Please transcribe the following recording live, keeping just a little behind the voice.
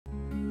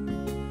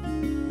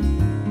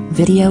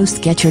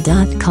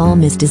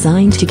Videosketcher.com is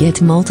designed to get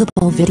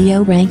multiple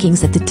video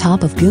rankings at the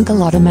top of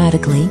Google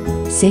automatically,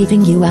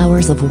 saving you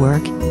hours of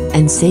work,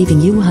 and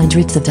saving you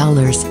hundreds of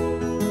dollars.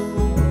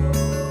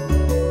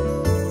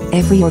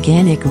 Every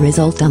organic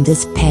result on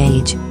this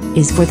page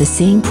is for the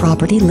same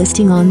property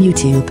listing on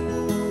YouTube.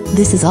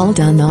 This is all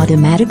done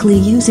automatically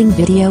using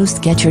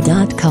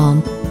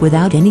Videosketcher.com,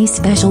 without any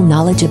special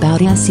knowledge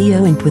about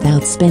SEO and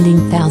without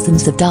spending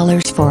thousands of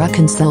dollars for a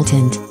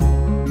consultant.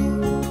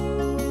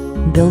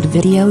 Build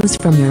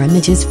videos from your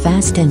images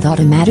fast and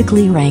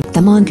automatically rank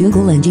them on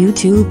Google and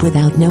YouTube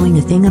without knowing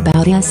a thing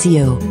about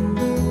SEO.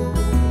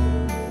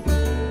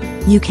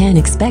 You can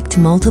expect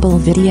multiple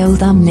video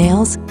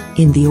thumbnails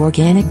in the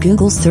organic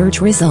Google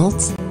search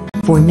results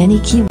for many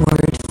keywords.